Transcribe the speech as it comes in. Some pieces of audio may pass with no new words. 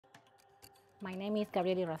My name is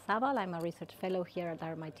Gabriela Irrazabal. I'm a research fellow here at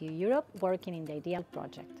RMIT Europe, working in the IDEAHL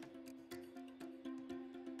project.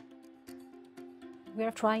 We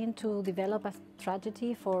are trying to develop a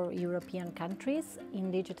strategy for European countries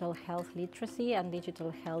in digital health literacy and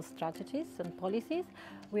digital health strategies and policies.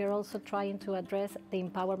 We are also trying to address the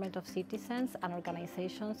empowerment of citizens and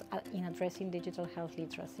organizations in addressing digital health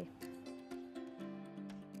literacy.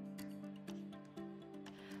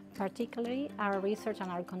 Particularly, our research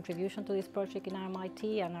and our contribution to this project in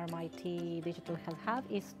RMIT and RMIT Digital Health Hub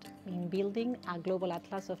is in building a Global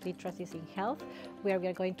Atlas of Literacies in Health, where we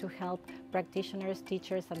are going to help practitioners,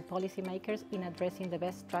 teachers and policymakers in addressing the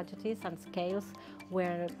best strategies and scales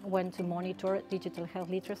when to monitor digital health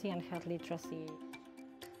literacy and health literacy.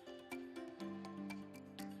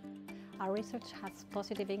 Our research has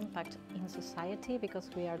positive impact in society because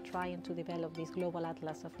we are trying to develop this Global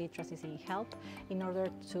Atlas of Literacies in Health in order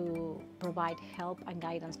to provide help and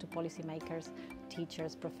guidance to policymakers,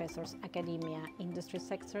 teachers, professors, academia, industry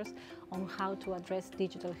sectors on how to address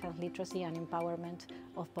digital health literacy and empowerment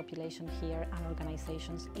of population here and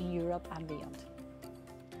organizations in Europe and beyond.